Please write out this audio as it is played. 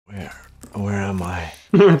Where am I?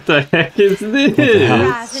 What the heck is this?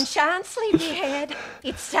 Rise and shine, sleepyhead.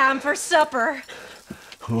 It's time for supper.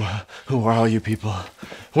 Who are all you people?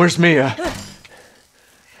 Where's Mia?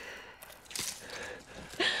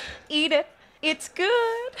 Eat it. It's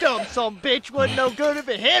good. Dumb some bitch wasn't no good if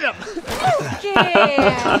it hit him.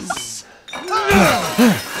 Yes.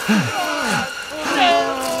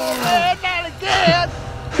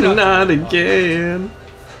 Not again.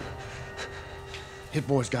 Hit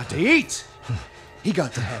boy's got to eat. He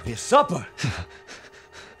got to have his supper.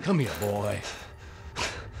 Come here, boy.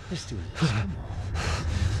 Let's do this. Come on.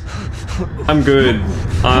 I'm good.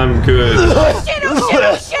 I'm good. Oh shit, oh shit,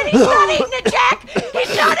 oh shit. He's not eating it, Jack.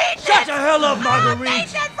 He's not eating it. Shut the hell up, I Marguerite. made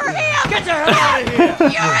that for him. Get the hell out of here.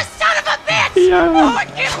 You're a son of a bitch. Yeah. Oh, I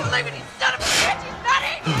can't believe it. He's son of a bitch. He's not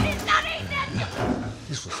eating it. He's not eating it.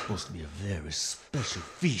 This was supposed to be a very special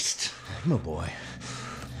feast. Come on, boy.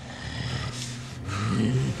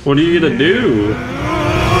 What are you gonna do?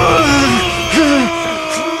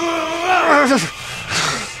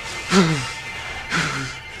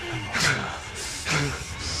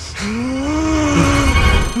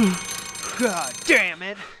 God damn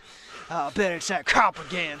it. I bet it's that cop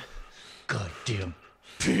again. Goddamn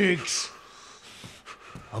pigs.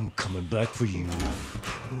 I'm coming back for you.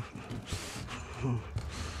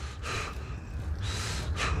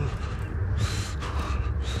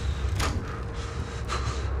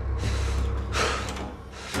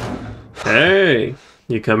 Hey,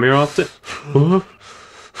 you come here often?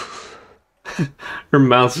 Her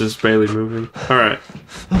mouth's just barely moving. Alright.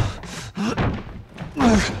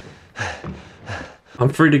 I'm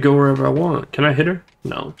free to go wherever I want. Can I hit her?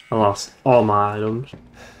 No, I lost all my items.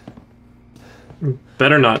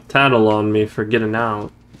 Better not tattle on me for getting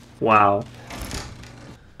out. Wow.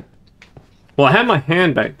 Well, I have my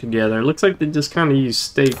hand back together. It looks like they just kind of use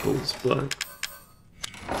staples, but...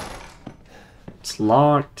 It's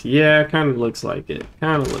locked. Yeah, kind of looks like it.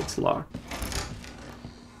 Kind of looks locked.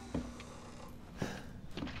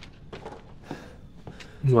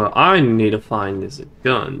 What I need to find is a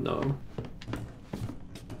gun, though.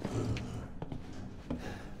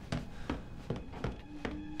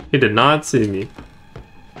 He did not see me.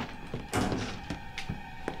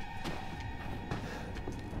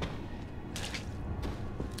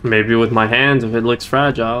 Maybe with my hands if it looks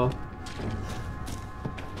fragile.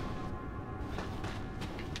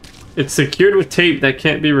 It's secured with tape that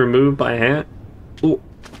can't be removed by hand. Ooh,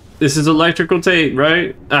 this is electrical tape,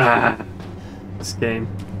 right? Ah, this game.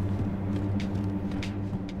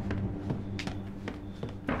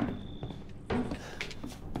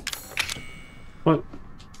 What?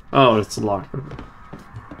 Oh, it's locked.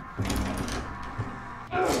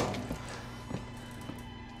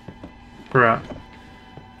 Right.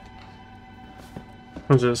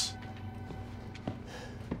 What's this?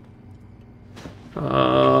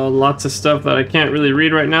 Lots of stuff that I can't really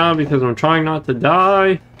read right now because I'm trying not to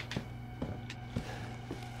die.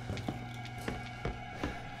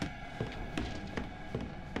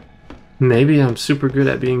 Maybe I'm super good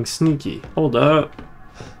at being sneaky. Hold up.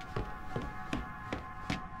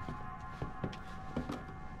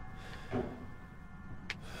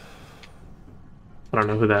 I don't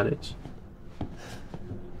know who that is.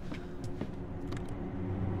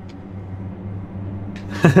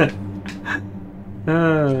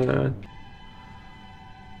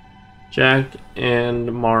 Jack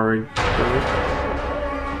and Margaret.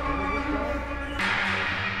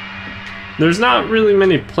 There's not really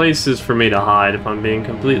many places for me to hide, if I'm being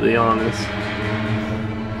completely honest.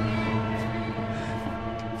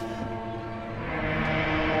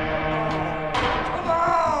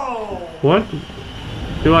 What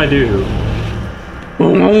do I do?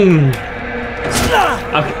 Boom!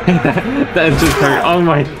 Okay, that just hurt. Oh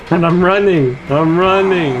my god, I'm running! I'm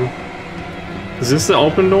running! Is this the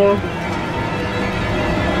open door?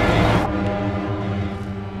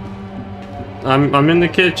 I'm in the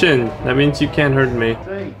kitchen. That means you can't hurt me.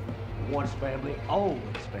 Hey, once family, always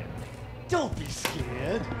family. Don't be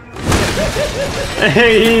scared.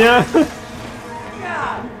 Hey, yeah.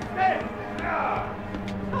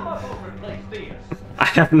 I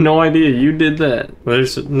have no idea you did that.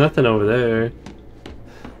 There's nothing over there.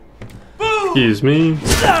 Excuse me.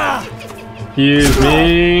 Excuse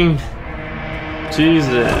me.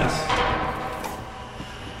 Jesus.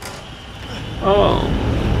 Oh.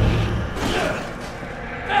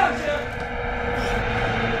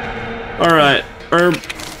 Alright, Herb.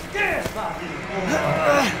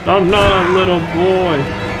 I'm not a little boy.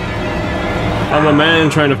 I'm a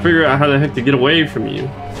man trying to figure out how the heck to get away from you.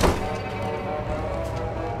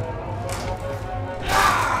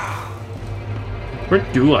 Where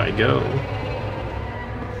do I go?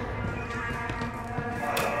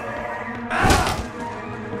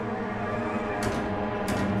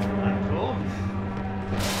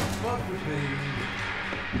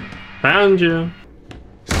 Found you.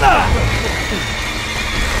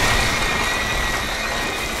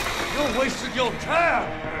 You're wasting your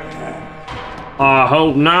time. I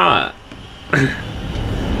hope not.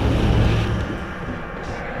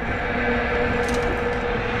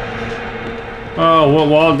 Oh, what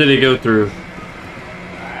wall did he go through?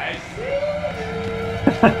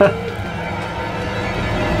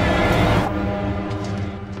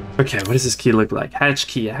 Okay, what does this key look like? Hatch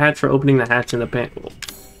key. A hatch for opening the hatch in the pantry.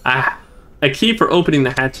 Ah, a key for opening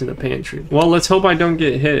the hatch in the pantry. Well, let's hope I don't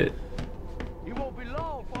get hit. It won't be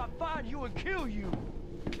long before I find you and kill you.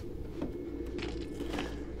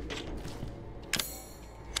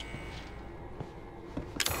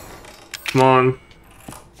 Come on.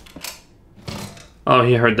 Oh,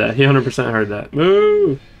 he heard that. He 100% heard that.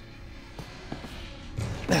 Move!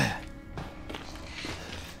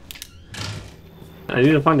 I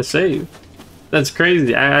need to find a save. That's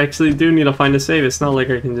crazy. I actually do need to find a save. It's not like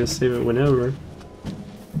I can just save it whenever.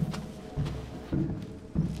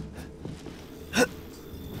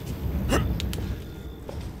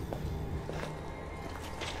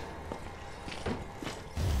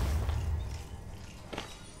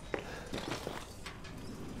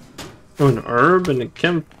 Oh, an herb and a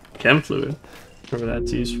chem fluid. Whatever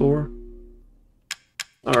that's used for.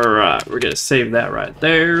 Alright, we're gonna save that right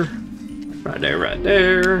there. Right there, right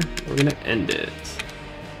there. We're gonna end it.